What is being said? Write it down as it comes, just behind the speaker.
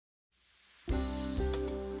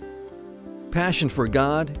passion for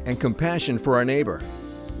God and compassion for our neighbor,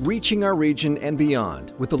 reaching our region and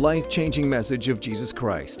beyond with the life-changing message of Jesus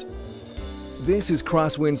Christ. This is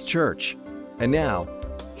CrossWinds Church, and now,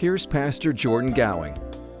 here's Pastor Jordan Gowing.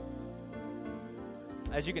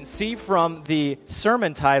 As you can see from the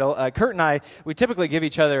sermon title, Kurt and I, we typically give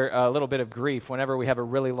each other a little bit of grief whenever we have a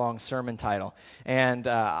really long sermon title. And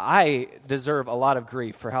I deserve a lot of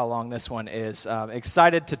grief for how long this one is.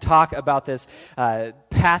 Excited to talk about this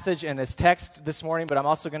passage and this text this morning, but I'm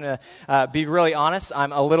also going to be really honest.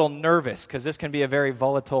 I'm a little nervous because this can be a very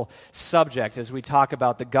volatile subject as we talk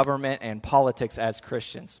about the government and politics as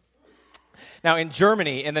Christians. Now, in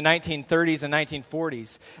Germany in the 1930s and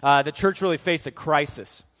 1940s, the church really faced a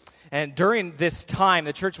crisis. And during this time,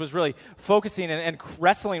 the church was really focusing and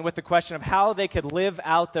wrestling with the question of how they could live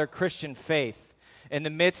out their Christian faith in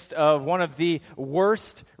the midst of one of the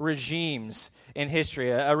worst regimes in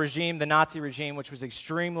history, a regime, the Nazi regime, which was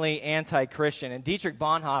extremely anti-Christian. And Dietrich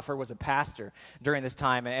Bonhoeffer was a pastor during this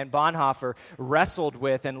time, and Bonhoeffer wrestled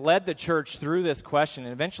with and led the church through this question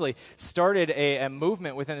and eventually started a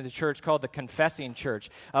movement within the church called the Confessing Church,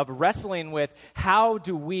 of wrestling with how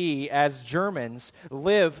do we as Germans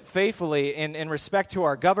live faithfully in respect to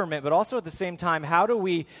our government, but also at the same time, how do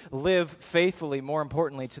we live faithfully, more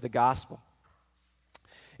importantly, to the gospel?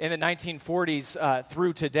 In the 1940s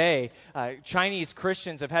through today, Chinese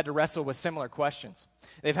Christians have had to wrestle with similar questions.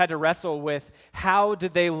 They've had to wrestle with how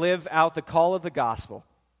did they live out the call of the gospel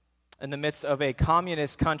in the midst of a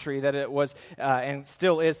communist country that it was and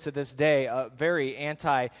still is to this day very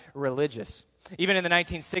anti-religious. Even in the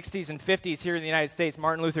 1960s and 50s here in the United States,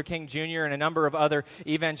 Martin Luther King Jr. and a number of other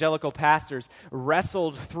evangelical pastors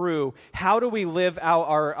wrestled through how do we live out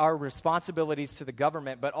our responsibilities to the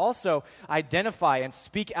government, but also identify and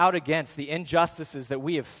speak out against the injustices that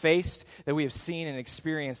we have faced, that we have seen and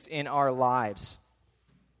experienced in our lives.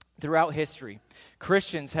 Throughout history,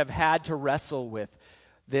 Christians have had to wrestle with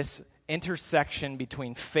this intersection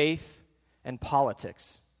between faith and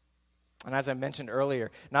politics. And as I mentioned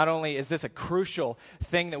earlier, not only is this a crucial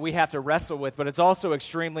thing that we have to wrestle with, but it's also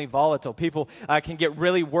extremely volatile. People can get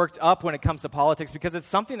really worked up when it comes to politics because it's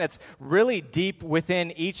something that's really deep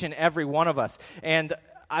within each and every one of us. And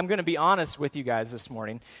I'm going to be honest with you guys this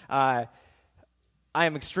morning. I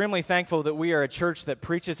am extremely thankful that we are a church that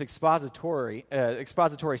preaches expository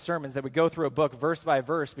sermons, that we go through a book verse by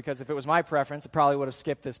verse, because if it was my preference, I probably would have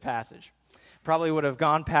skipped this passage. Probably would have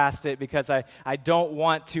gone past it because I don't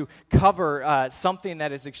want to cover something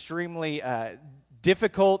that is extremely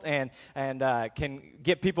difficult and can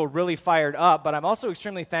get people really fired up. But I'm also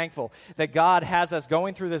extremely thankful that God has us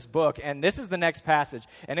going through this book, and this is the next passage.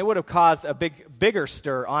 And it would have caused a bigger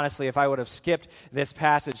stir, honestly, if I would have skipped this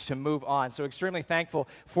passage to move on. So extremely thankful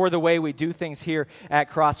for the way we do things here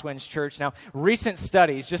at CrossWinds Church. Now, recent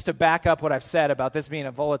studies, just to back up what I've said about this being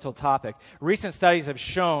a volatile topic, recent studies have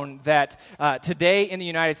shown that today in the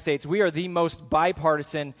United States, we are the most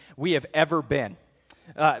bipartisan we have ever been.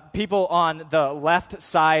 People on the left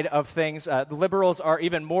side of things, the liberals are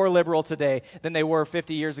even more liberal today than they were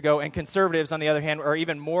 50 years ago, and conservatives, on the other hand, are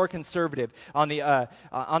even more conservative on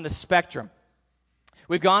the spectrum.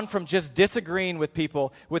 We've gone from just disagreeing with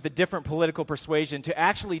people with a different political persuasion to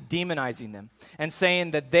actually demonizing them and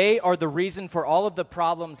saying that they are the reason for all of the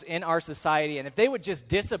problems in our society, and if they would just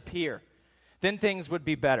disappear, then things would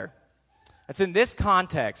be better. It's in this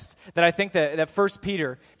context that I think that 1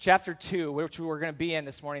 Peter chapter 2, which we're going to be in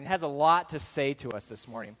this morning, has a lot to say to us this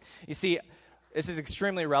morning. You see, this is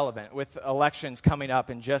extremely relevant with elections coming up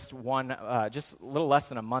in just a little less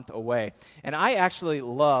than a month away. And I actually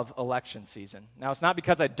love election season. Now, it's not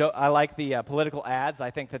because I like the political ads. I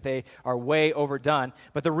think that they are way overdone.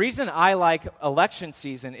 But the reason I like election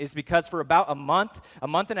season is because for about a month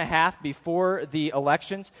and a half before the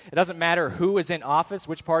elections, it doesn't matter who is in office,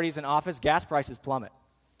 which party is in office, gas prices plummet.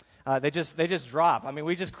 They just drop. I mean,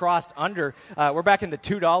 we just crossed under, we're back in the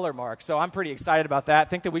 $2 mark, so I'm pretty excited about that. I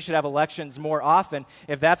think that we should have elections more often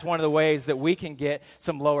if that's one of the ways that we can get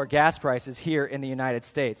some lower gas prices here in the United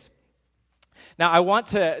States. Now, I want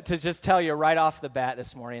to just tell you right off the bat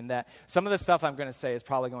this morning that some of the stuff I'm going to say is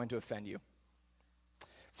probably going to offend you.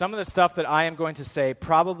 Some of the stuff that I am going to say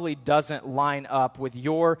probably doesn't line up with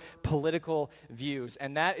your political views,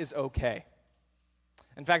 and that is okay.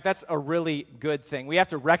 In fact, that's a really good thing. We have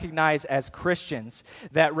to recognize as Christians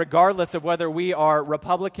that regardless of whether we are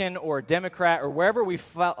Republican or Democrat or wherever we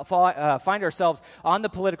find ourselves on the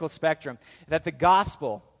political spectrum, that the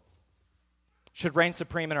gospel should reign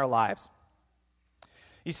supreme in our lives.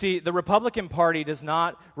 You see, the Republican Party does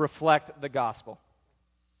not reflect the gospel.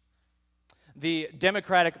 The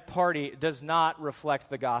Democratic Party does not reflect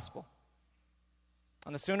the gospel.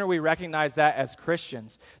 And the sooner we recognize that as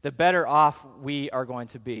Christians, the better off we are going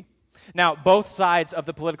to be. Now, both sides of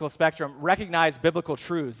the political spectrum recognize biblical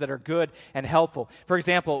truths that are good and helpful. For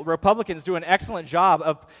example, Republicans do an excellent job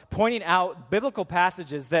of pointing out biblical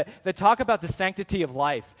passages that talk about the sanctity of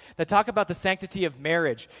life, that talk about the sanctity of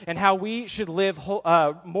marriage, and how we should live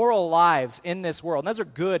moral lives in this world. And those are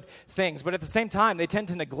good things, but at the same time, they tend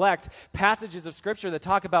to neglect passages of Scripture that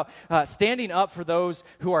talk about standing up for those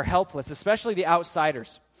who are helpless, especially the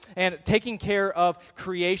outsiders, and taking care of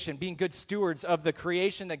creation, being good stewards of the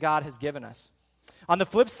creation that God has given us. On the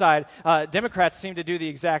flip side, Democrats seem to do the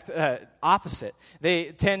exact opposite. They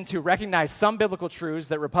tend to recognize some biblical truths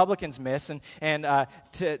that Republicans miss and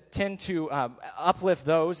tend to uplift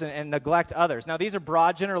those and neglect others. Now, these are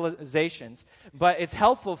broad generalizations, but it's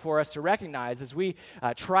helpful for us to recognize as we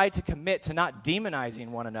try to commit to not demonizing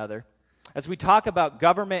one another, as we talk about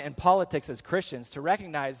government and politics as Christians, to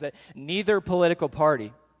recognize that neither political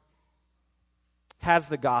party has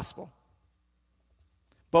the gospel.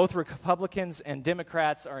 Both Republicans and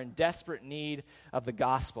Democrats are in desperate need of the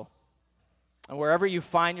gospel. And wherever you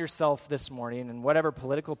find yourself this morning, and whatever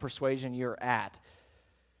political persuasion you're at,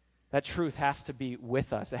 that truth has to be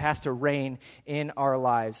with us. It has to reign in our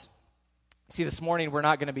lives. See, this morning we're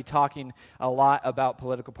not going to be talking a lot about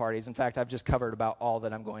political parties. In fact, I've just covered about all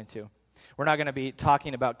that I'm going to. We're not going to be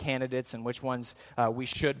talking about candidates and which ones we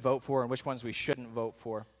should vote for and which ones we shouldn't vote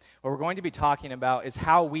for. What we're going to be talking about is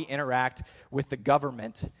how we interact with the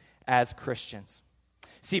government as Christians.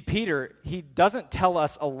 See, Peter, he doesn't tell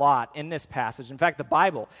us a lot in this passage. In fact, the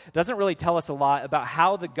Bible doesn't really tell us a lot about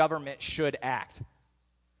how the government should act.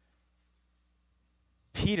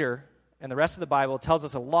 Peter and the rest of the Bible tells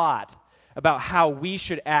us a lot about how we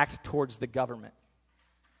should act towards the government.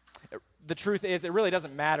 The truth is, it really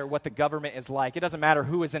doesn't matter what the government is like. It doesn't matter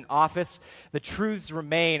who is in office. The truths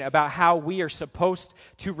remain about how we are supposed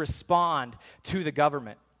to respond to the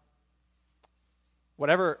government.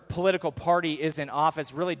 Whatever political party is in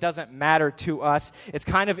office really doesn't matter to us. It's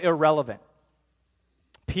kind of irrelevant.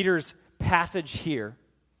 Peter's passage here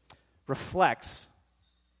reflects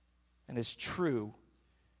and is true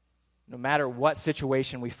no matter what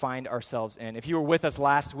situation we find ourselves in. If you were with us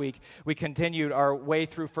last week, we continued our way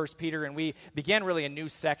through 1 Peter, and we began really a new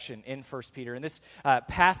section in 1 Peter. And this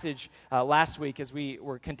passage last week, as we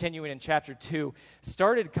were continuing in chapter 2,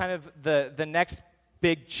 started kind of the next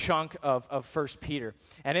big chunk of 1 Peter.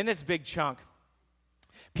 And in this big chunk,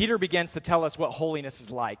 Peter begins to tell us what holiness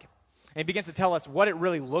is like. And he begins to tell us what it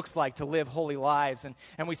really looks like to live holy lives.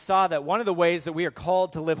 And we saw that one of the ways that we are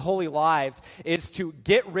called to live holy lives is to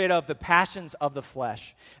get rid of the passions of the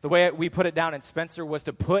flesh. The way we put it down in Spencer was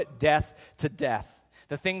to put death to death.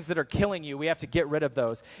 The things that are killing you, we have to get rid of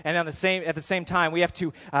those. And at the same time, we have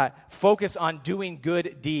to focus on doing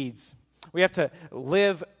good deeds. We have to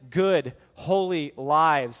live good, holy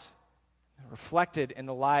lives reflected in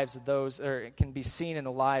the lives of those, or it can be seen in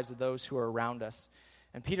the lives of those who are around us.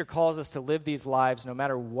 And Peter calls us to live these lives no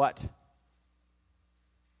matter what.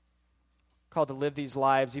 Called to live these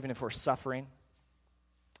lives even if we're suffering,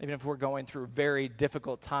 even if we're going through very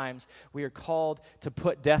difficult times. We are called to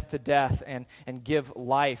put death to death and give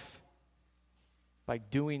life by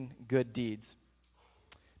doing good deeds.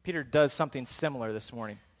 Peter does something similar this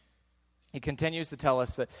morning. He continues to tell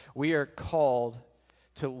us that we are called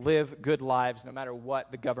to live good lives no matter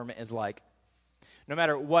what the government is like. No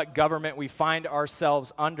matter what government we find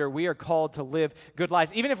ourselves under, we are called to live good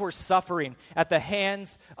lives. Even if we're suffering at the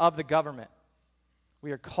hands of the government,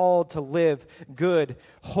 we are called to live good,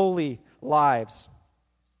 holy lives.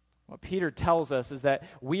 What Peter tells us is that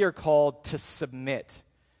we are called to submit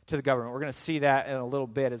to the government. We're going to see that in a little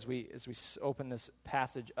bit as we open this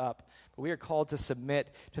passage up. But we are called to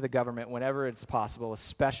submit to the government whenever it's possible,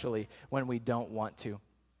 especially when we don't want to.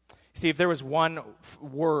 See, if there was one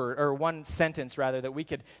word, or one sentence rather, that we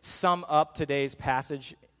could sum up today's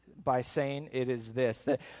passage by saying, it is this,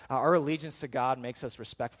 that our allegiance to God makes us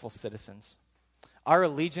respectful citizens. Our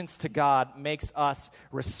allegiance to God makes us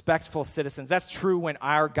respectful citizens. That's true when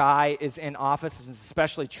our guy is in office. It's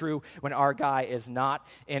especially true when our guy is not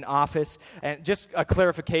in office. And just a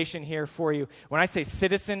clarification here for you. When I say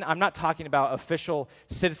citizen, I'm not talking about official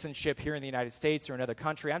citizenship here in the United States or another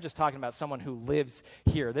country. I'm just talking about someone who lives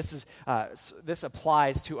here. This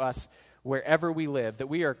applies to us wherever we live, that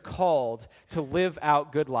we are called to live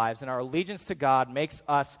out good lives. And our allegiance to God makes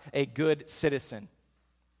us a good citizen.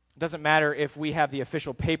 It doesn't matter if we have the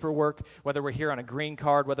official paperwork, whether we're here on a green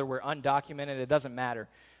card, whether we're undocumented, it doesn't matter.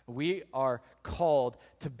 We are called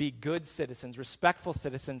to be good citizens, respectful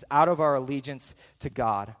citizens out of our allegiance to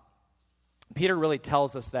God. Peter really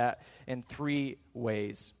tells us that in three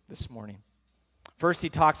ways this morning. First, he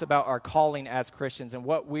talks about our calling as Christians and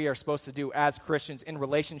what we are supposed to do as Christians in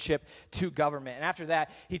relationship to government. And after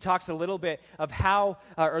that, he talks a little bit of how,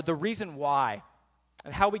 or the reason why,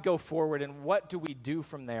 and how we go forward and what do we do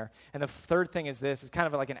from there. And the third thing is this, is kind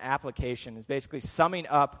of like an application. It's basically summing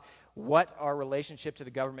up what our relationship to the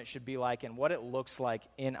government should be like and what it looks like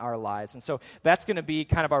in our lives. And so that's going to be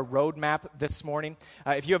kind of our roadmap this morning.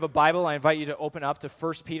 If you have a Bible, I invite you to open up to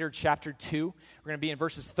 1 Peter chapter 2. We're going to be in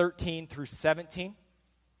verses 13 through 17.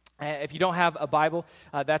 If you don't have a Bible,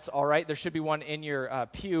 that's all right. There should be one in your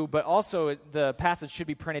pew, but also the passage should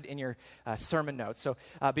be printed in your sermon notes. So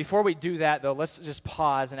before we do that, though, let's just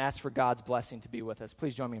pause and ask for God's blessing to be with us.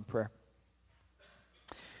 Please join me in prayer.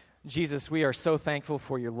 Jesus, we are so thankful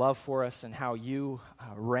for your love for us and how you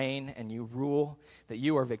reign and you rule, that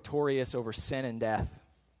you are victorious over sin and death.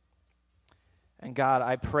 And God,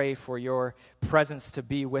 I pray for your presence to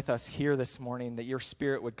be with us here this morning, that your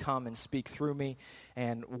Spirit would come and speak through me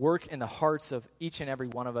and work in the hearts of each and every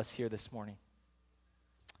one of us here this morning.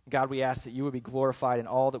 God, we ask that you would be glorified in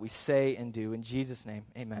all that we say and do. In Jesus' name,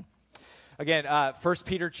 amen. Again, 1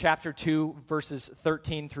 Peter chapter 2, verses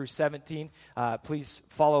 13 through 17. Please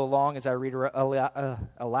follow along as I read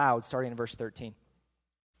aloud, starting in verse 13.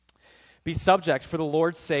 Be subject for the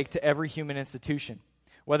Lord's sake to every human institution,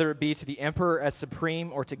 whether it be to the emperor as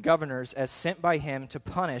supreme or to governors as sent by him to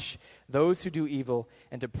punish those who do evil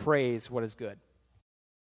and to praise what is good.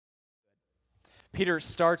 Peter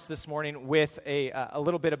starts this morning with a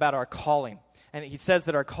little bit about our calling. And he says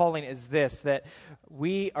that our calling is this, that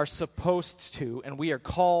we are supposed to and we are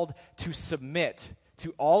called to submit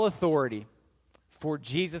to all authority for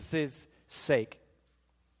Jesus' sake.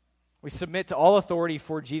 We submit to all authority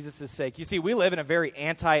for Jesus' sake. You see, we live in a very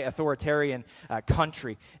anti-authoritarian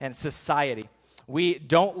country and society. We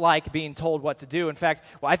don't like being told what to do. In fact,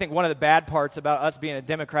 I think one of the bad parts about us being a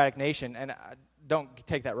democratic nation, and don't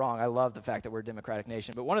take that wrong. I love the fact that we're a democratic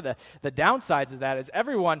nation. But one of the downsides of that is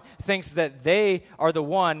everyone thinks that they are the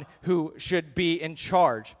one who should be in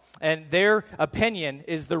charge. And their opinion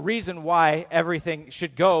is the reason why everything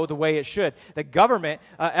should go the way it should. The government,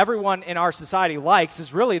 everyone in our society likes,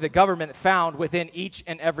 is really the government found within each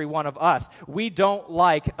and every one of us. We don't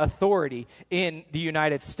like authority in the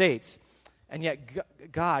United States. And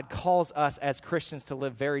yet God calls us as Christians to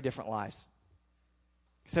live very different lives.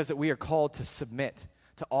 He says that we are called to submit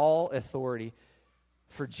to all authority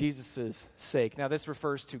for Jesus' sake. Now, this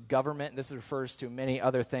refers to government. This refers to many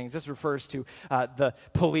other things. This refers to the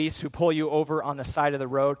police who pull you over on the side of the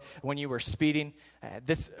road when you were speeding.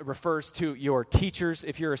 This refers to your teachers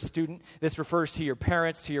if you're a student. This refers to your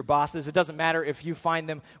parents, to your bosses. It doesn't matter if you find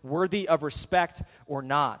them worthy of respect or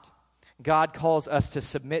not. God calls us to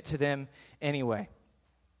submit to them anyway.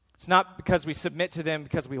 It's not because we submit to them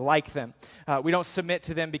because we like them. We don't submit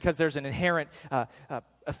to them because there's an inherent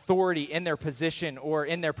authority in their position or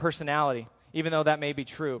in their personality, even though that may be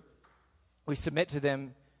true. We submit to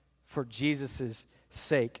them for Jesus'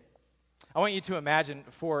 sake. I want you to imagine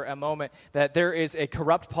for a moment that there is a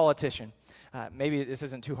corrupt politician. Maybe this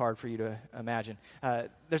isn't too hard for you to imagine.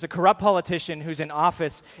 There's a corrupt politician who's in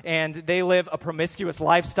office, and they live a promiscuous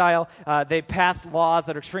lifestyle. They pass laws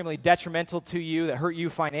that are extremely detrimental to you, that hurt you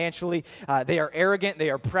financially. They are arrogant, they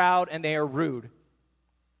are proud, and they are rude.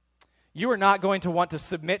 You are not going to want to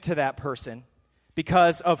submit to that person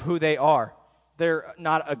because of who they are. They're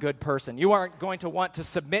not a good person. You aren't going to want to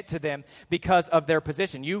submit to them because of their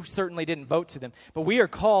position. You certainly didn't vote to them. But we are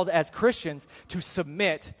called as Christians to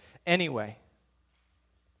submit anyway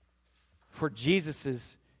for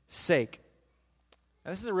Jesus' sake.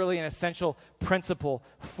 And this is really an essential principle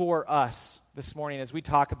for us this morning as we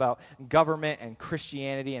talk about government and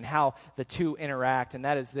Christianity and how the two interact. And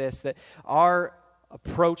that is this, that our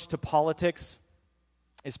approach to politics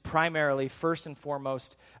is primarily, first and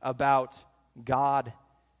foremost, about God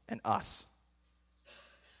and us.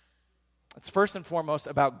 It's first and foremost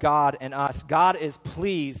about God and us. God is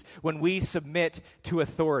pleased when we submit to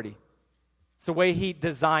authority. It's the way He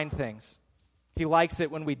designed things. He likes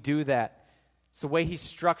it when we do that. It's the way He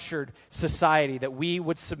structured society, that we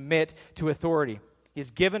would submit to authority.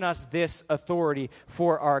 He's given us this authority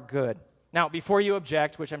for our good. Now, before you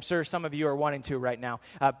object, which I'm sure some of you are wanting to right now,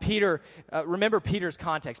 remember Peter's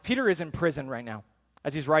context. Peter is in prison right now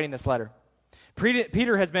as he's writing this letter.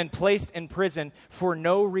 Peter has been placed in prison for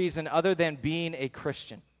no reason other than being a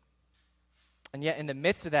Christian. And yet in the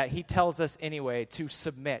midst of that, he tells us anyway to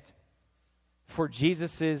submit for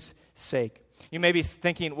Jesus' sake. You may be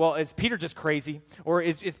thinking, well, is Peter just crazy? Or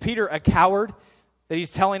is Peter a coward that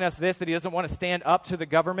he's telling us this, that he doesn't want to stand up to the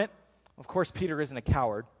government? Of course, Peter isn't a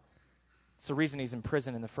coward. It's the reason he's in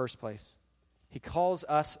prison in the first place. He calls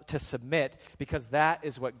us to submit because that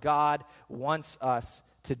is what God wants us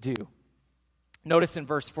to do. Notice in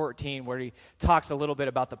verse 14 where he talks a little bit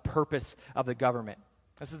about the purpose of the government.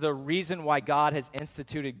 This is the reason why God has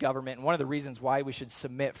instituted government, and one of the reasons why we should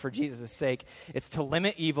submit for Jesus' sake. It's to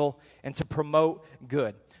limit evil and to promote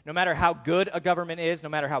good. No matter how good a government is, no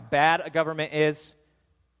matter how bad a government is,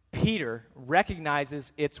 Peter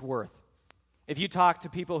recognizes its worth. If you talk to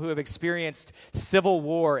people who have experienced civil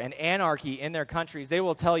war and anarchy in their countries, they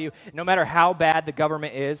will tell you no matter how bad the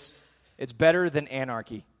government is, it's better than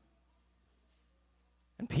anarchy.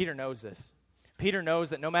 And Peter knows this. Peter knows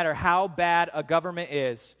that no matter how bad a government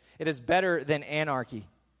is, it is better than anarchy.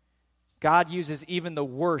 God uses even the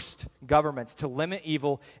worst governments to limit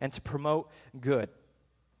evil and to promote good.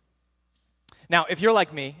 Now, if you're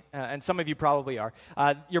like me, and some of you probably are,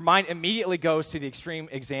 your mind immediately goes to the extreme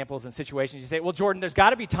examples and situations. You say, well, Jordan, there's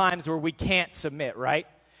got to be times where we can't submit, right?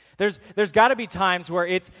 There's got to be times where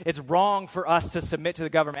it's wrong for us to submit to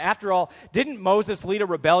the government. After all, didn't Moses lead a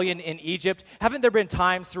rebellion in Egypt? Haven't there been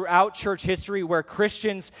times throughout church history where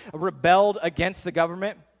Christians rebelled against the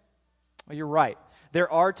government? Well, you're right.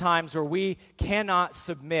 There are times where we cannot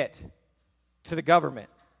submit to the government.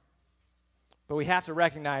 But we have to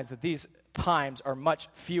recognize that these times are much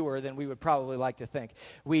fewer than we would probably like to think.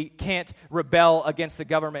 We can't rebel against the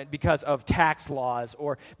government because of tax laws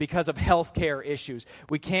or because of health care issues.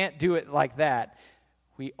 We can't do it like that.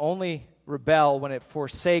 We only rebel when it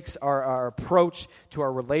forsakes our approach to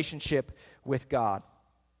our relationship with God.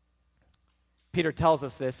 Peter tells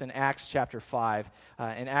us this in Acts chapter 5.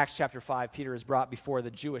 In Acts chapter 5, Peter is brought before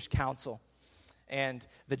the Jewish council. And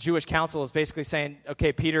the Jewish council is basically saying,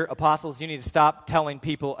 okay, Peter, apostles, you need to stop telling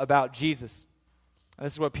people about Jesus. And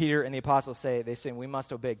this is what Peter and the apostles say. They say, we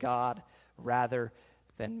must obey God rather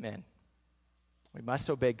than men. We must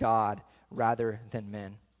obey God rather than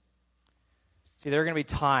men. See, there are going to be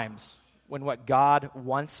times when what God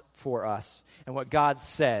wants for us and what God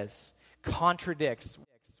says contradicts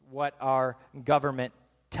what our government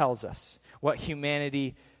tells us, what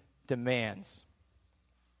humanity demands.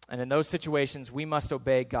 And in those situations, we must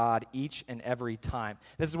obey God each and every time.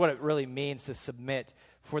 This is what it really means to submit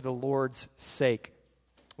for the Lord's sake.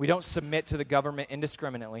 We don't submit to the government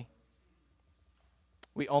indiscriminately.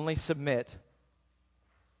 We only submit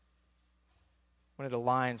when it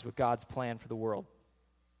aligns with God's plan for the world.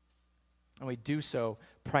 And we do so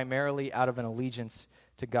primarily out of an allegiance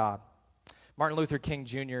to God. Martin Luther King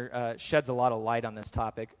Jr. Sheds a lot of light on this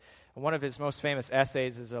topic. One of his most famous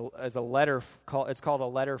essays is a letter it's called A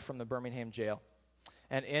Letter from the Birmingham Jail.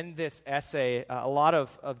 And in this essay, a lot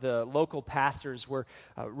of the local pastors were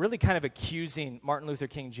really kind of accusing Martin Luther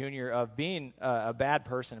King Jr. of being a bad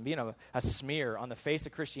person and being a smear on the face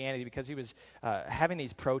of Christianity because he was having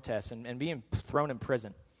these protests and being thrown in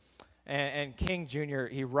prison. And King Jr.,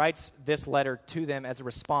 he writes this letter to them as a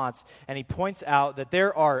response, and he points out that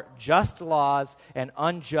there are just laws and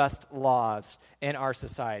unjust laws in our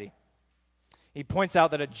society. He points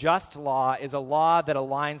out that a just law is a law that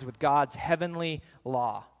aligns with God's heavenly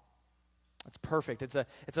law. It's perfect. It's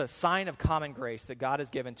a sign of common grace that God has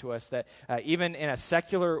given to us, that even in a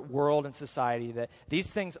secular world and society, that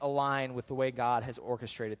these things align with the way God has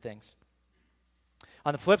orchestrated things.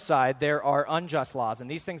 On the flip side, there are unjust laws, and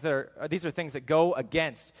these are things that go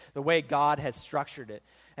against the way God has structured it.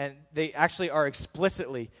 And they actually are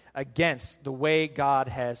explicitly against the way God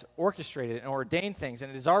has orchestrated and ordained things.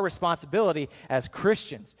 And it is our responsibility as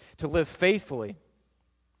Christians to live faithfully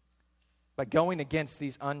by going against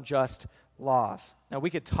these unjust laws. Now, we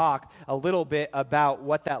could talk a little bit about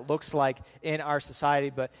what that looks like in our society,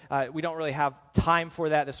 but we don't really have time for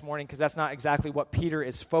that this morning because that's not exactly what Peter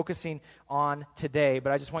is focusing on today.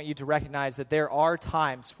 But I just want you to recognize that there are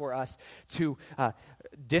times for us to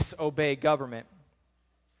disobey government,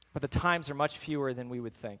 but the times are much fewer than we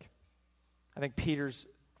would think. I think Peter's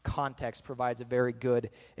context provides a very good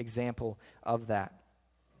example of that.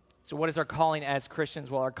 So what is our calling as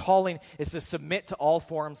Christians? Well, our calling is to submit to all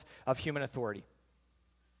forms of human authority.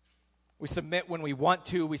 We submit when we want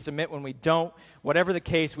to. We submit when we don't. Whatever the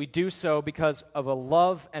case, we do so because of a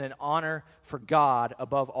love and an honor for God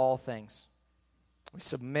above all things. We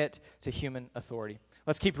submit to human authority.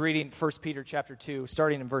 Let's keep reading 1 Peter chapter 2,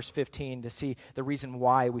 starting in verse 15, to see the reason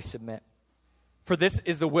why we submit. For this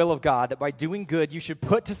is the will of God, that by doing good you should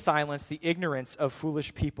put to silence the ignorance of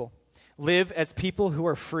foolish people. Live as people who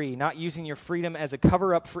are free, not using your freedom as a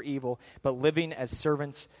cover-up for evil, but living as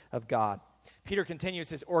servants of God. Peter continues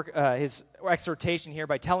his exhortation here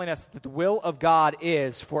by telling us that the will of God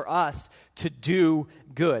is for us to do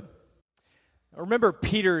good. Remember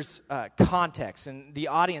Peter's context and the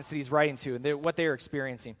audience that he's writing to and what they are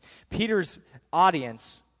experiencing. Peter's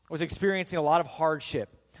audience was experiencing a lot of hardship,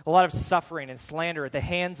 a lot of suffering and slander at the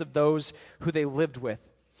hands of those who they lived with.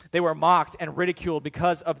 They were mocked and ridiculed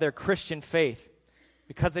because of their Christian faith,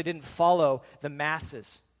 because they didn't follow the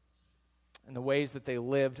masses and the ways that they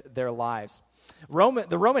lived their lives.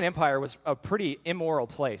 The Roman Empire was a pretty immoral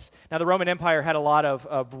place. Now, the Roman Empire had a lot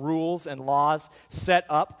of rules and laws set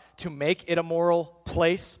up to make it a moral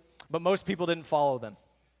place, but most people didn't follow them,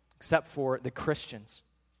 except for the Christians.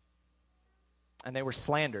 And they were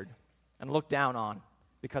slandered and looked down on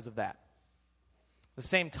because of that. At the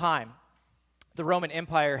same time, the Roman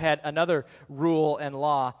Empire had another rule and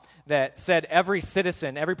law that said every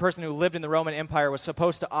citizen, every person who lived in the Roman Empire was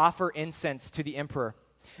supposed to offer incense to the emperor.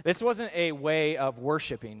 This wasn't a way of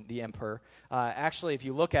worshiping the emperor. Actually, if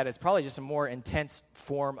you look at it, it's probably just a more intense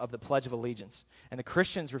form of the Pledge of Allegiance. And the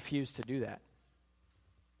Christians refused to do that.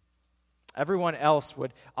 Everyone else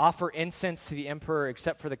would offer incense to the emperor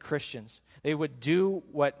except for the Christians. They would do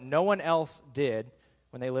what no one else did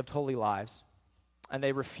when they lived holy lives, and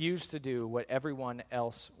they refused to do what everyone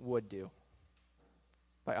else would do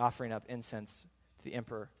by offering up incense to the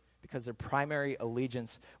emperor, because their primary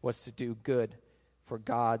allegiance was to do good for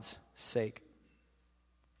God's sake.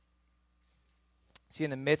 See, in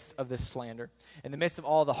the midst of this slander, in the midst of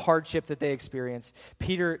all the hardship that they experienced,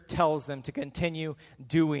 Peter tells them to continue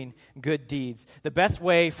doing good deeds. The best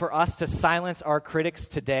way for us to silence our critics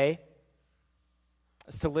today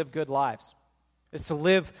is to live good lives, is to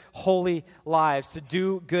live holy lives, to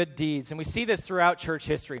do good deeds. And we see this throughout church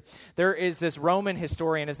history. There is this Roman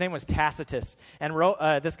historian, his name was Tacitus, and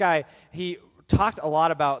this guy, he talked a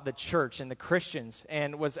lot about the church and the Christians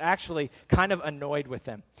and was actually kind of annoyed with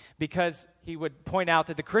them because he would point out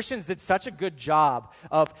that the Christians did such a good job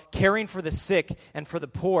of caring for the sick and for the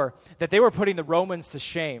poor that they were putting the Romans to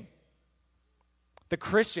shame. The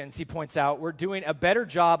Christians, he points out, were doing a better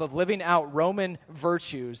job of living out Roman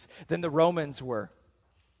virtues than the Romans were.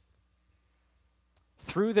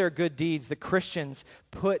 Through their good deeds, the Christians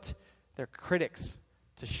put their critics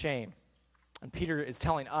to shame. And Peter is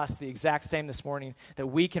telling us the exact same this morning, that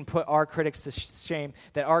we can put our critics to shame,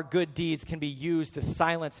 that our good deeds can be used to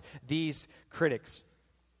silence these critics.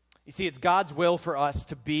 You see, it's God's will for us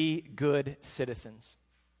to be good citizens.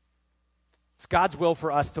 It's God's will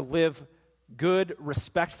for us to live good,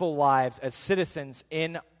 respectful lives as citizens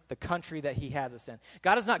in the country that he has us in.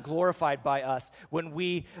 God is not glorified by us when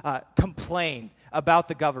we complain about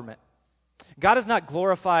the government. God is not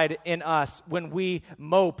glorified in us when we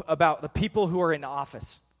mope about the people who are in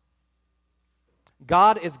office.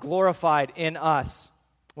 God is glorified in us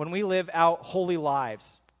when we live out holy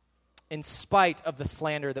lives in spite of the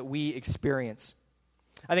slander that we experience.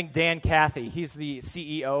 I think Dan Cathy, he's the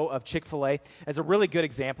CEO of Chick-fil-A, is a really good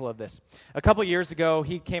example of this. A couple years ago,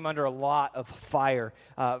 he came under a lot of fire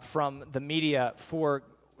from the media for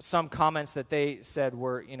some comments that they said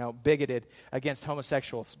were, bigoted against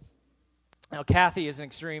homosexuals. Now, Cathy is an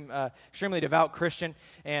extremely devout Christian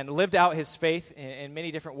and lived out his faith in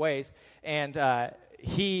many different ways, and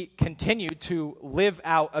he continued to live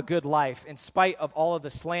out a good life in spite of all of the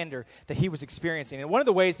slander that he was experiencing. And one of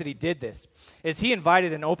the ways that he did this is he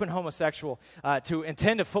invited an open homosexual to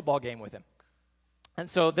attend a football game with him. And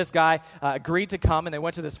so this guy agreed to come, and they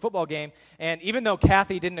went to this football game, and even though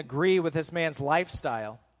Cathy didn't agree with this man's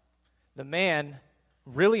lifestyle, the man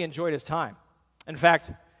really enjoyed his time. In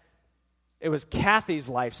fact, it was Cathy's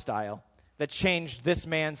lifestyle that changed this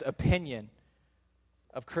man's opinion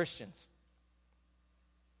of Christians.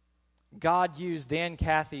 God used Dan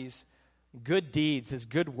Cathy's good deeds, his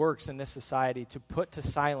good works in this society to put to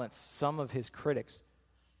silence some of his critics.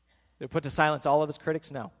 Did it put to silence all of his critics?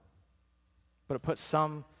 No. But it put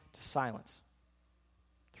some to silence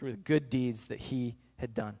through the good deeds that he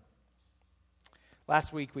had done.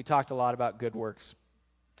 Last week we talked a lot about good works.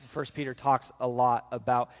 1 Peter talks a lot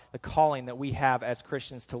about the calling that we have as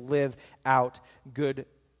Christians to live out good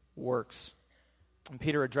works. And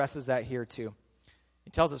Peter addresses that here too. He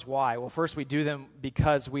tells us why. Well, first, we do them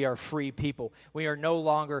because we are free people. We are no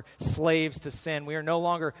longer slaves to sin. We are no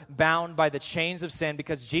longer bound by the chains of sin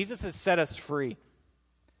because Jesus has set us free.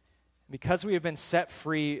 Because we have been set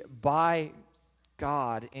free by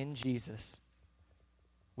God in Jesus,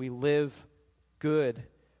 we live good,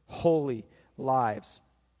 holy lives.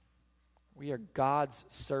 We are God's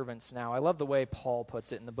servants now. I love the way Paul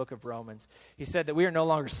puts it in the book of Romans. He said that we are no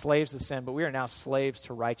longer slaves to sin, but we are now slaves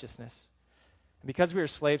to righteousness. And because we are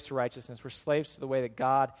slaves to righteousness, we're slaves to the way that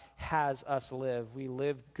God has us live. We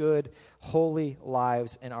live good, holy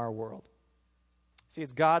lives in our world. See,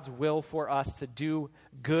 it's God's will for us to do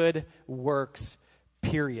good works,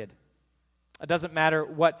 period. It doesn't matter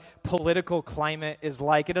what political climate is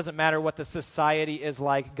like. It doesn't matter what the society is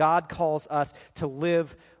like. God calls us to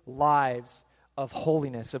live lives of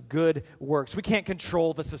holiness, of good works. We can't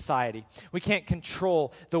control the society. We can't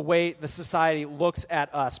control the way the society looks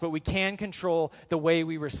at us, but we can control the way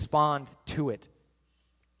we respond to it.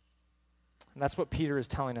 And that's what Peter is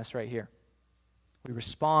telling us right here. We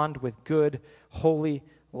respond with good, holy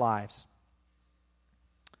lives.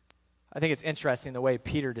 I think it's interesting the way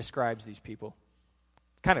Peter describes these people.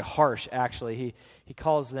 It's kind of harsh, actually. He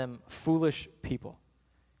calls them foolish people.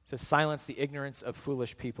 He says, silence the ignorance of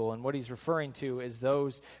foolish people. And what he's referring to is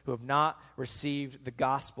those who have not received the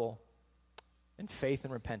gospel in faith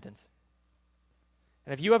and repentance.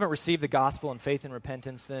 And if you haven't received the gospel in faith and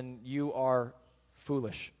repentance, then you are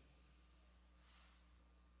foolish.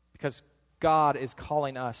 Because God is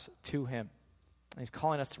calling us to him. He's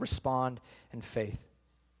calling us to respond in faith.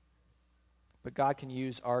 But God can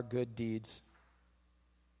use our good deeds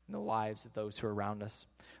in the lives of those who are around us.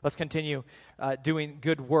 Let's continue doing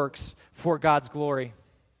good works for God's glory.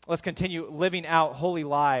 Let's continue living out holy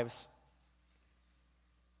lives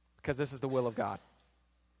because this is the will of God.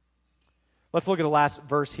 Let's look at the last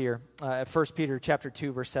verse here, 1 Peter chapter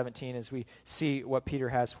 2, verse 17, as we see what Peter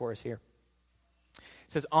has for us here.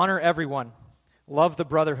 It says, honor everyone, love the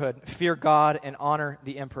brotherhood, fear God, and honor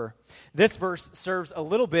the emperor. This verse serves a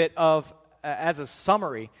little bit of as a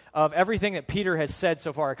summary of everything that Peter has said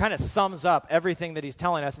so far. It kind of sums up everything that he's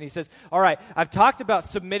telling us. And he says, all right, I've talked about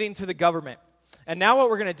submitting to the government. And now what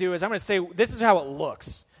we're going to do is I'm going to say, this is how it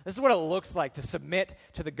looks. This is what it looks like to submit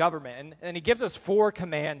to the government. And he gives us 4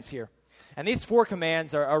 commands here. And these 4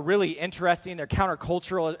 commands are really interesting. They're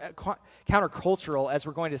countercultural, as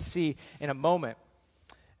we're going to see in a moment.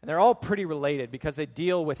 And they're all pretty related because they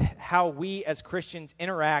deal with how we as Christians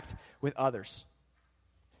interact with others.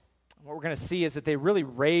 What we're going to see is that they really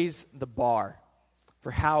raise the bar for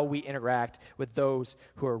how we interact with those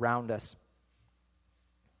who are around us.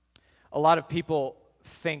 A lot of people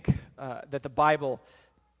think that the Bible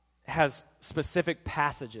has specific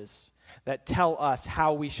passages that tell us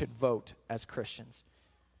how we should vote as Christians.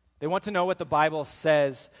 They want to know what the Bible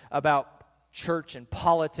says about church and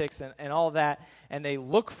politics and all that, and they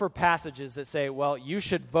look for passages that say, well, you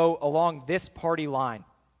should vote along this party line.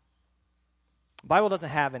 The Bible doesn't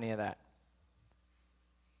have any of that.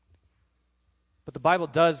 But the Bible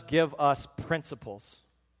does give us principles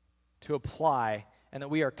to apply and that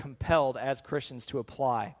we are compelled as Christians to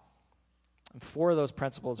apply. And 4 of those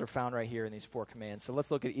principles are found right here in these 4 commands. So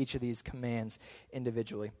let's look at each of these commands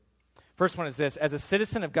individually. First one is this: as a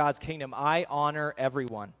citizen of God's kingdom, I honor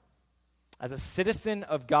everyone. As a citizen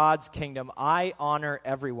of God's kingdom, I honor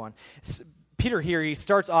everyone. Peter here, he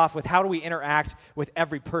starts off with how do we interact with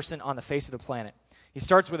every person on the face of the planet. He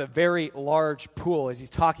starts with a very large pool as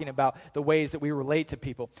he's talking about the ways that we relate to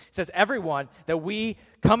people. He says everyone that we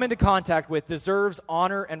come into contact with deserves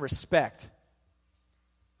honor and respect.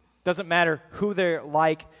 Doesn't matter who they're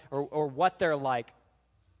like or what they're like.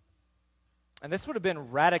 And this would have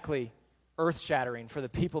been radically earth-shattering for the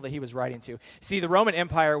people that he was writing to. See, the Roman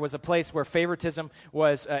Empire was a place where favoritism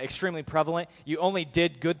was extremely prevalent. You only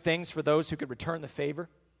did good things for those who could return the favor.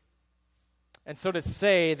 And so to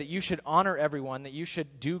say that you should honor everyone, that you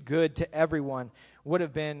should do good to everyone, would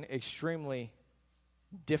have been extremely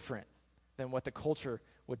different than what the culture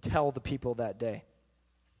would tell the people that day.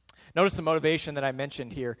 Notice the motivation that I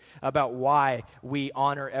mentioned here about why we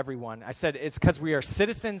honor everyone. I said it's because we are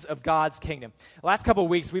citizens of God's kingdom. The last couple of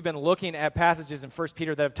weeks, we've been looking at passages in 1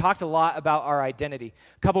 Peter that have talked a lot about our identity.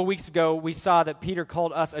 A couple of weeks ago, we saw that Peter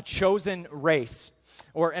called us a chosen race.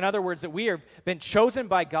 Or in other words, that we have been chosen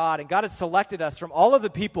by God, and God has selected us from all of the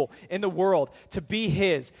people in the world to be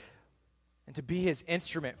his, and to be his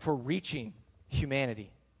instrument for reaching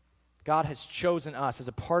humanity. God has chosen us as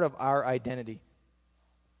a part of our identity.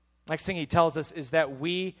 Next thing he tells us is that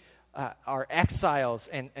we are exiles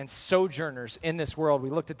and sojourners in this world.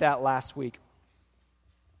 We looked at that last week.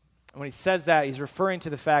 And when he says that, he's referring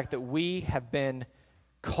to the fact that we have been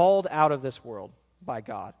called out of this world by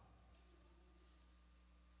God.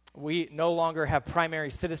 We no longer have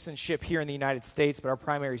primary citizenship here in the United States, but our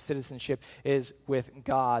primary citizenship is with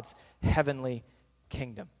God's heavenly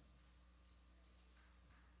kingdom.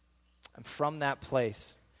 And from that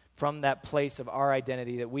place of our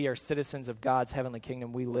identity, that we are citizens of God's heavenly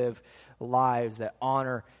kingdom, we live lives that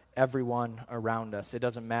honor everyone around us. It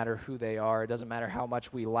doesn't matter who they are. It doesn't matter how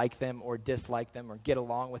much we like them or dislike them or get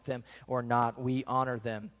along with them or not. We honor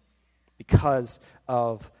them because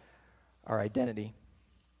of our identity.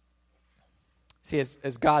 See,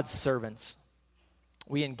 as God's servants,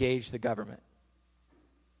 we engage the government.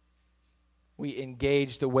 We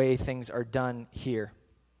engage the way things are done here.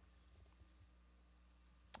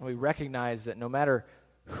 And we recognize that no matter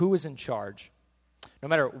who is in charge, no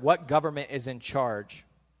matter what government is in charge,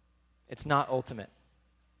 it's not ultimate.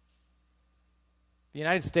 The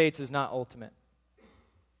United States is not ultimate.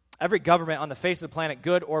 Every government on the face of the planet,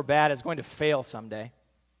 good or bad, is going to fail someday.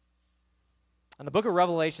 And the book of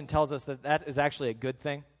Revelation tells us that that is actually a good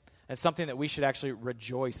thing. It's something that we should actually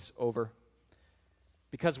rejoice over.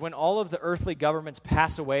 Because when all of the earthly governments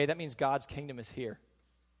pass away, that means God's kingdom is here.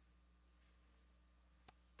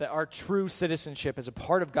 That our true citizenship as a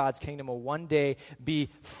part of God's kingdom will one day be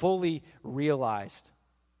fully realized.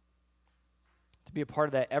 To be a part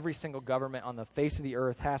of that, every single government on the face of the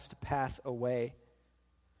earth has to pass away.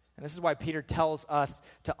 And this is why Peter tells us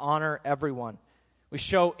to honor everyone. We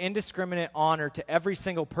show indiscriminate honor to every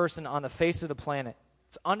single person on the face of the planet.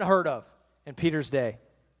 It's unheard of in Peter's day.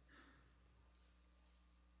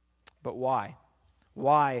 But why?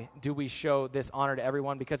 Why do we show this honor to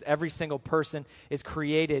everyone? Because every single person is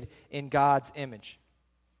created in God's image.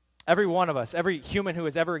 Every one of us, every human who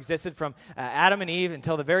has ever existed from Adam and Eve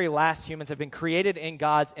until the very last humans have been created in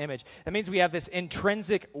God's image. That means we have this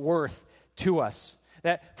intrinsic worth to us.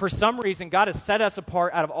 That for some reason, God has set us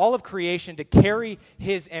apart out of all of creation to carry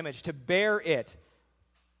His image, to bear it.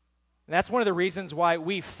 And that's one of the reasons why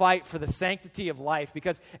we fight for the sanctity of life,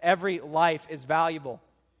 because every life is valuable.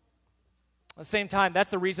 At the same time, that's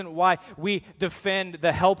the reason why we defend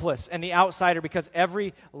the helpless and the outsider, because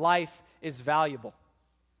every life is valuable.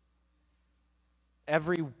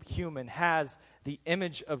 Every human has the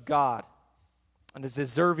image of God and is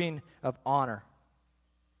deserving of honor.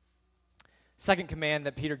 Second command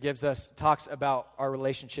that Peter gives us talks about our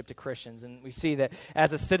relationship to Christians. And we see that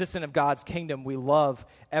as a citizen of God's kingdom, we love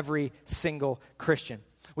every single Christian.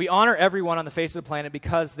 We honor everyone on the face of the planet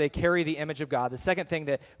because they carry the image of God. The second thing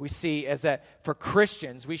that we see is that for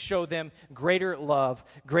Christians, we show them greater love,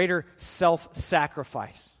 greater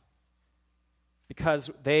self-sacrifice,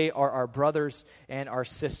 because they are our brothers and our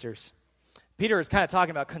sisters. Peter is kind of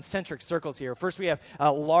talking about concentric circles here. First, we have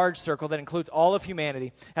a large circle that includes all of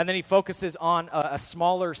humanity, and then he focuses on a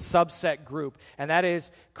smaller subset group, and that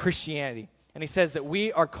is Christianity. And he says that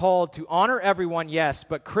we are called to honor everyone, yes,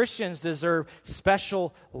 but Christians deserve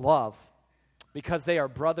special love because they are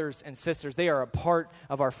brothers and sisters. They are a part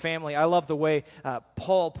of our family. I love the way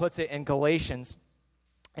Paul puts it in Galatians.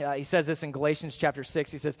 He says this in Galatians chapter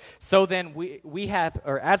 6. He says, "So then we have,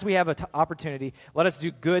 or as we have an opportunity, let us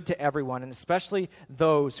do good to everyone, and especially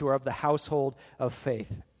those who are of the household of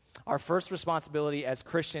faith." Our first responsibility as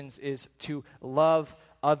Christians is to love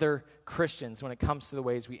other Christians when it comes to the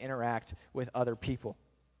ways we interact with other people.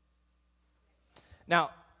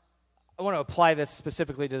 Now, I want to apply this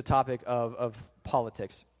specifically to the topic of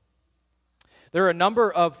politics. There are a number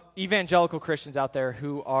of evangelical Christians out there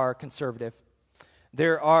who are conservative.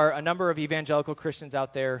 There are a number of evangelical Christians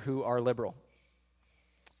out there who are liberal.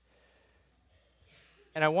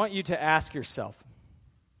 And I want you to ask yourself,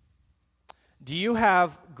 do you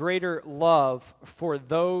have greater love for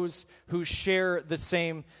those who share the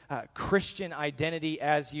same Christian identity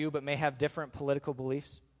as you but may have different political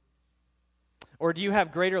beliefs? Or do you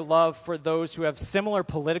have greater love for those who have similar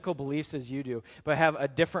political beliefs as you do but have a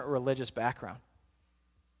different religious background?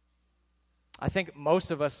 I think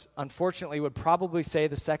most of us, unfortunately, would probably say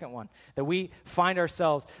the second one, that we find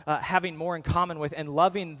ourselves having more in common with and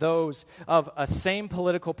loving those of a same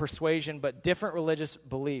political persuasion but different religious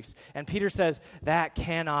beliefs. And Peter says that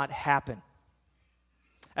cannot happen.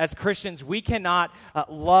 As Christians, we cannot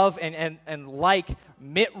love and like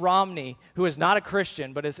Mitt Romney, who is not a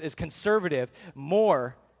Christian but is conservative,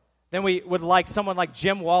 more than we would like someone like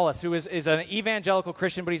Jim Wallace, who is an evangelical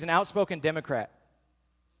Christian, but he's an outspoken Democrat.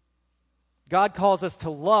 God calls us to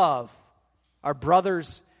love our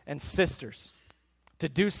brothers and sisters, to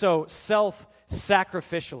do so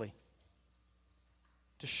self-sacrificially,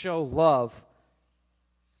 to show love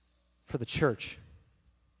for the church.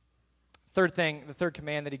 Third thing, the third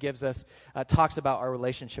command that he gives us talks about our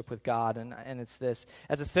relationship with God, and it's this.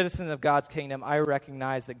 As a citizen of God's kingdom, I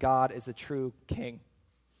recognize that God is the true king.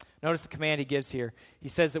 Notice the command he gives here. He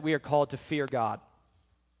says that we are called to fear God.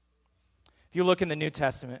 If you look in the New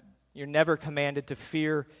Testament, you're never commanded to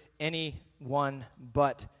fear anyone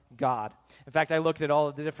but God. In fact, I looked at all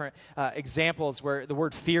of the different examples where the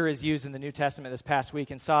word fear is used in the New Testament this past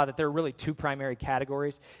week and saw that there are really two primary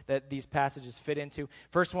categories that these passages fit into.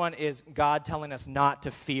 First one is God telling us not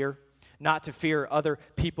to fear other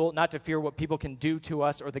people, not to fear what people can do to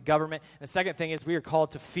us or the government. And the second thing is we are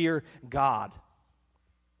called to fear God.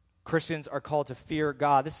 Christians are called to fear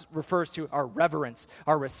God. This refers to our reverence,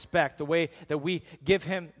 our respect, the way that we give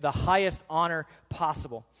him the highest honor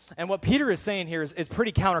possible. And what Peter is saying here is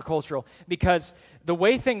pretty countercultural, because the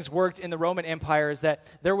way things worked in the Roman Empire is that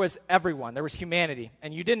there was everyone, there was humanity,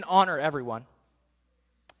 and you didn't honor everyone.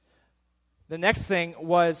 The next thing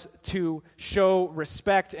was to show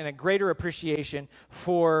respect and a greater appreciation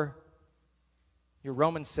for your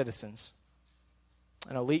Roman citizens,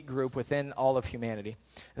 an elite group within all of humanity.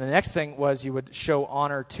 And the next thing was you would show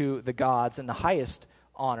honor to the gods, and the highest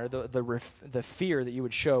honor, the fear that you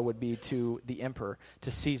would show would be to the emperor, to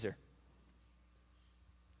Caesar.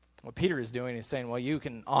 What Peter is doing is saying, well, you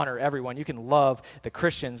can honor everyone, you can love the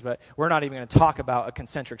Christians, but we're not even going to talk about a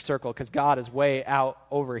concentric circle, because God is way out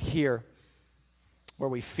over here, where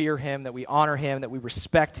we fear him, that we honor him, that we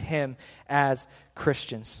respect him as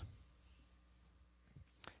Christians.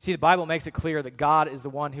 See, the Bible makes it clear that God is the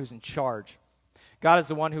one who's in charge. God is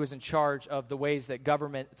the one who is in charge of the ways that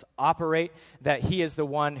governments operate, that he is the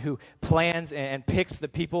one who plans and picks the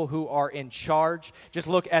people who are in charge. Just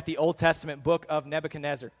look at the Old Testament book of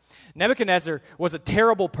Nebuchadnezzar. Nebuchadnezzar was a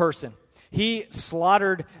terrible person. He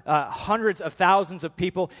slaughtered hundreds of thousands of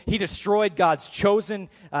people. He destroyed God's chosen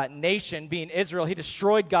nation, being Israel. He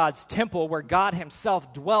destroyed God's temple where God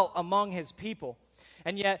himself dwelt among his people.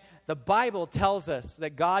 And yet, the Bible tells us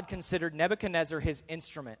that God considered Nebuchadnezzar his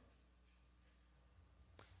instrument.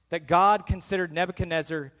 That God considered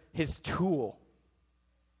Nebuchadnezzar his tool.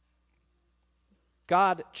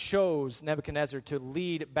 God chose Nebuchadnezzar to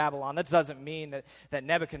lead Babylon. That doesn't mean that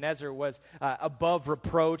Nebuchadnezzar was above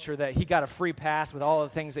reproach, or that he got a free pass with all the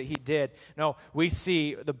things that he did. No, we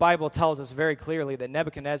see, the Bible tells us very clearly that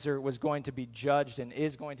Nebuchadnezzar was going to be judged and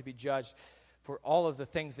is going to be judged for all of the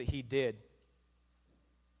things that he did.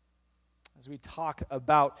 As we talk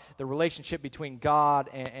about the relationship between God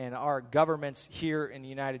and our governments here in the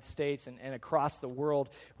United States and across the world,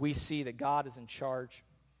 we see that God is in charge.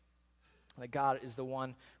 That God is the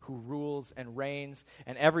one who rules and reigns,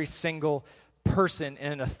 and every single person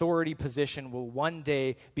in an authority position will one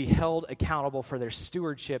day be held accountable for their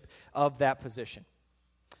stewardship of that position.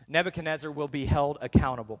 Nebuchadnezzar will be held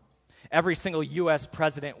accountable. Every single U.S.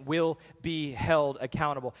 president will be held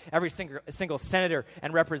accountable. Every single senator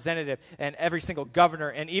and representative, and every single governor,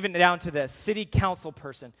 and even down to the city council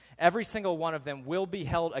person, every single one of them will be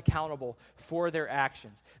held accountable for their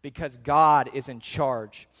actions, because God is in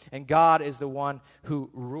charge, and God is the one who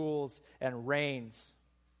rules and reigns.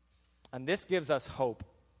 And this gives us hope.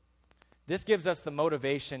 This gives us the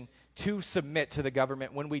motivation to submit to the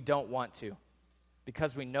government when we don't want to,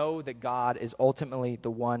 because we know that God is ultimately the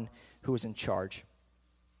one who is in charge.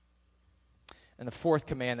 And the fourth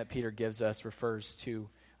command that Peter gives us refers to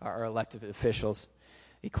our elected officials.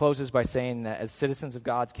 He closes by saying that as citizens of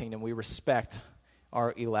God's kingdom, we respect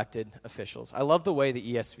our elected officials. I love the way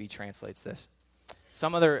the ESV translates this.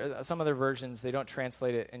 Some other versions, they don't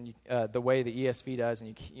translate it in the way the ESV does,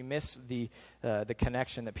 and you miss the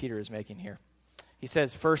connection that Peter is making here. He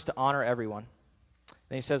says, first, to honor everyone.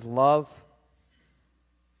 Then he says, love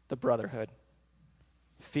the brotherhood.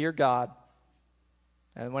 Fear God.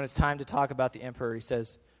 And when it's time to talk about the emperor, he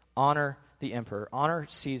says, honor the emperor. Honor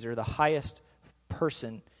Caesar, the highest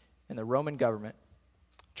person in the Roman government.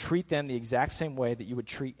 Treat them the exact same way that you would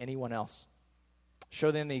treat anyone else.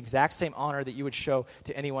 Show them the exact same honor that you would show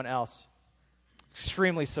to anyone else.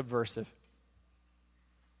 Extremely subversive.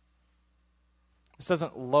 This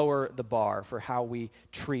doesn't lower the bar for how we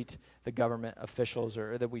treat the government officials,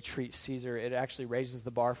 or that we treat Caesar. It actually raises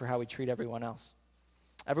the bar for how we treat everyone else.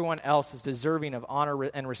 Everyone else is deserving of honor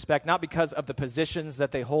and respect, not because of the positions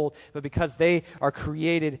that they hold, but because they are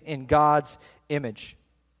created in God's image.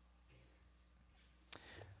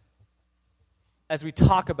 As we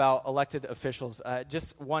talk about elected officials,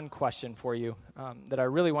 just one question for you that I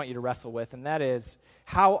really want you to wrestle with, and that is,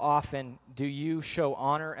 how often do you show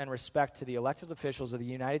honor and respect to the elected officials of the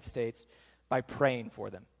United States by praying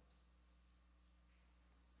for them?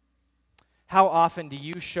 How often do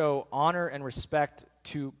you show honor and respect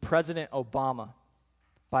to President Obama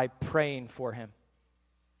by praying for him?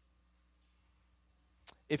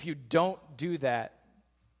 If you don't do that,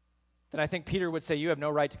 then I think Peter would say you have no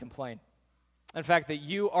right to complain. In fact, that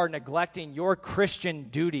you are neglecting your Christian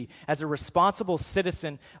duty as a responsible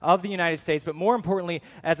citizen of the United States, but more importantly,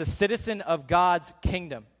 as a citizen of God's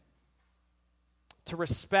kingdom, to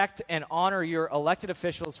respect and honor your elected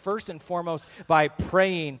officials first and foremost by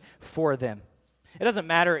praying for them. It doesn't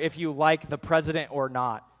matter if you like the president or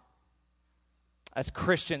not. As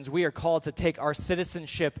Christians, we are called to take our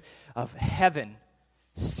citizenship of heaven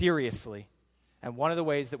seriously. And one of the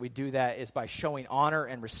ways that we do that is by showing honor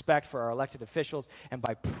and respect for our elected officials and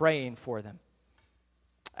by praying for them,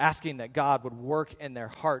 asking that God would work in their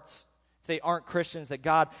hearts. If they aren't Christians, that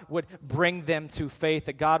God would bring them to faith,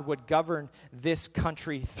 that God would govern this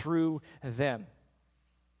country through them.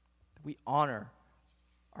 We honor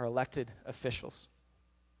our elected officials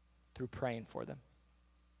through praying for them.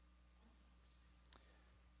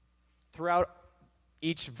 Throughout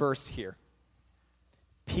each verse here,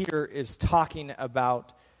 Peter is talking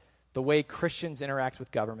about the way Christians interact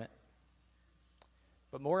with government.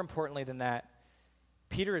 But more importantly than that,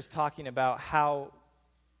 Peter is talking about how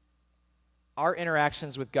our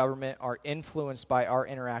interactions with government are influenced by our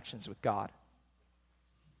interactions with God.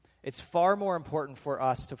 It's far more important for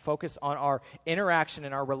us to focus on our interaction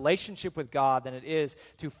and our relationship with God than it is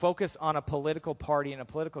to focus on a political party and a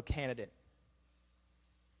political candidate.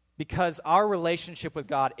 Because our relationship with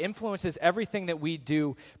God influences everything that we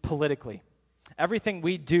do politically. Everything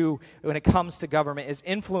we do when it comes to government is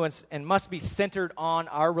influenced and must be centered on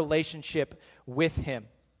our relationship with Him.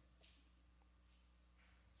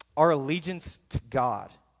 Our allegiance to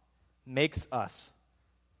God makes us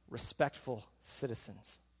respectful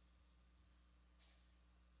citizens.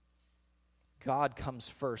 God comes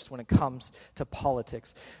first when it comes to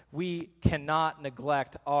politics. We cannot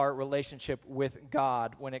neglect our relationship with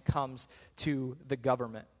God when it comes to the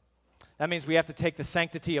government. That means we have to take the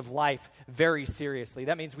sanctity of life very seriously.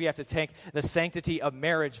 That means we have to take the sanctity of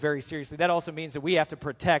marriage very seriously. That also means that we have to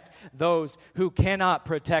protect those who cannot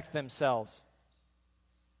protect themselves.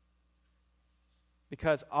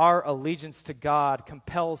 Because our allegiance to God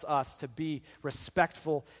compels us to be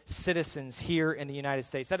respectful citizens here in the United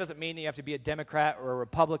States. That doesn't mean that you have to be a Democrat or a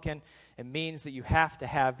Republican. It means that you have to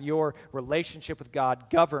have your relationship with God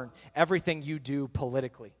govern everything you do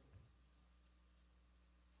politically.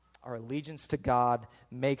 Our allegiance to God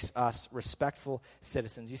makes us respectful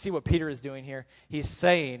citizens. You see what Peter is doing here? He's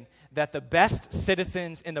saying that the best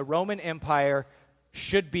citizens in the Roman Empire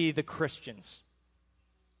should be the Christians.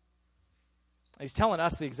 He's telling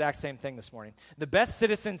us the exact same thing this morning. The best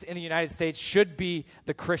citizens in the United States should be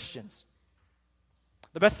the Christians.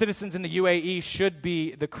 The best citizens in the UAE should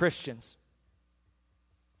be the Christians.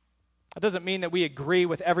 That doesn't mean that we agree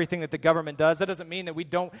with everything that the government does. That doesn't mean that we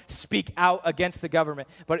don't speak out against the government.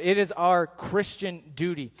 But it is our Christian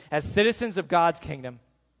duty as citizens of God's kingdom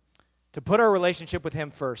to put our relationship with Him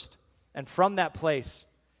first. And from that place,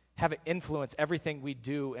 have it influence everything we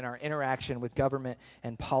do in our interaction with government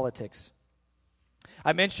and politics.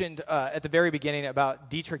 I mentioned at the very beginning about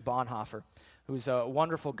Dietrich Bonhoeffer, who's a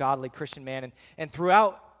wonderful, godly Christian man. And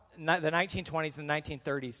throughout the 1920s and the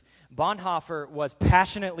 1930s, Bonhoeffer was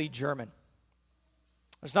passionately German.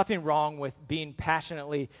 There's nothing wrong with being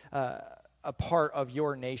passionately a part of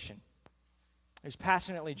your nation. He was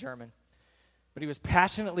passionately German, but he was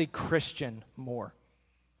passionately Christian more.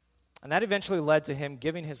 And that eventually led to him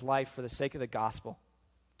giving his life for the sake of the gospel,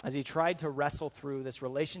 as he tried to wrestle through this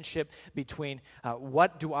relationship between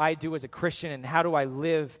what do I do as a Christian and how do I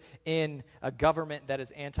live in a government that is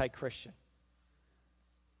anti-Christian.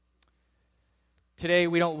 Today,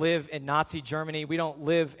 we don't live in Nazi Germany. We don't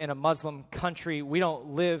live in a Muslim country. We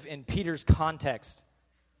don't live in Peter's context.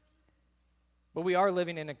 But we are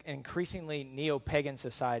living in an increasingly neo-pagan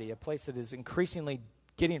society, a place that is increasingly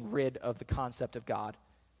getting rid of the concept of God.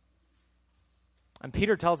 And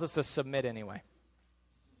Peter tells us to submit anyway.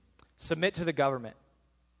 Submit to the government.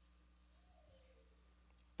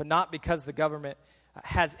 But not because the government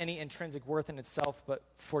has any intrinsic worth in itself, but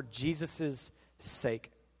for Jesus'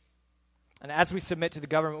 sake. And as we submit to the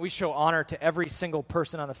government, we show honor to every single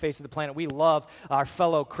person on the face of the planet. We love our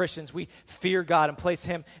fellow Christians. We fear God and place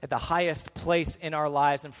Him at the highest place in our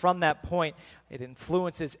lives. And from that point, it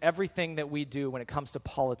influences everything that we do when it comes to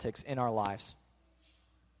politics in our lives.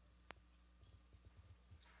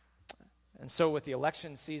 And so with the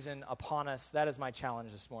election season upon us, that is my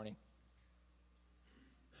challenge this morning.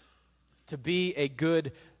 To be a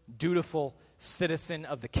good, dutiful citizen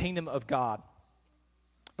of the kingdom of God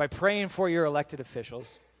by praying for your elected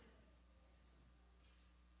officials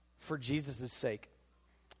for Jesus' sake,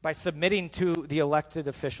 by submitting to the elected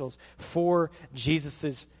officials for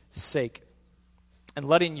Jesus' sake, and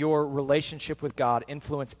letting your relationship with God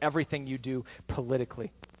influence everything you do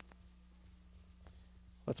politically.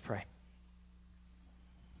 Let's pray.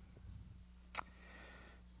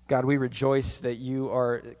 God, we rejoice that you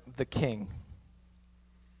are the King,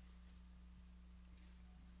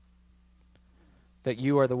 that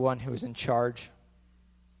you are the one who is in charge,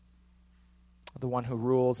 the one who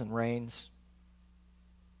rules and reigns,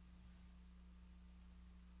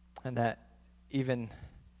 and that even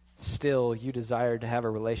still you desire to have a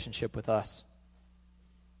relationship with us.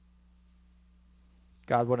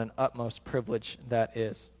 God, what an utmost privilege that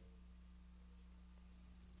is.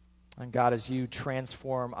 And God, as you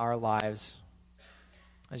transform our lives,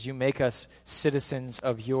 as you make us citizens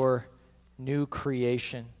of your new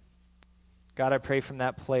creation, God, I pray from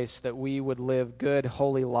that place that we would live good,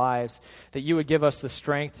 holy lives, that you would give us the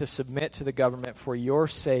strength to submit to the government for your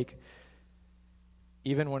sake,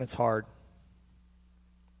 even when it's hard.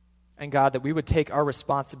 And God, that we would take our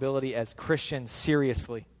responsibility as Christians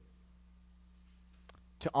seriously,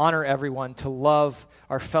 to honor everyone, to love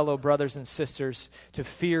our fellow brothers and sisters, to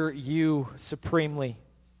fear you supremely,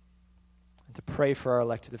 and to pray for our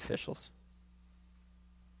elected officials.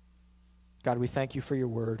 God, we thank you for your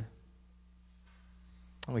word.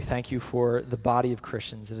 And we thank you for the body of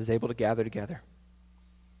Christians that is able to gather together.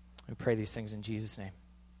 We pray these things in Jesus' name.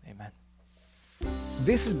 Amen.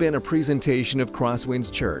 This has been a presentation of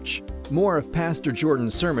CrossWinds Church. More of Pastor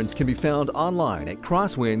Jordan's sermons can be found online at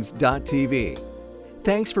crosswinds.tv.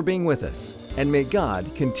 Thanks for being with us, and may God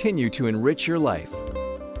continue to enrich your life.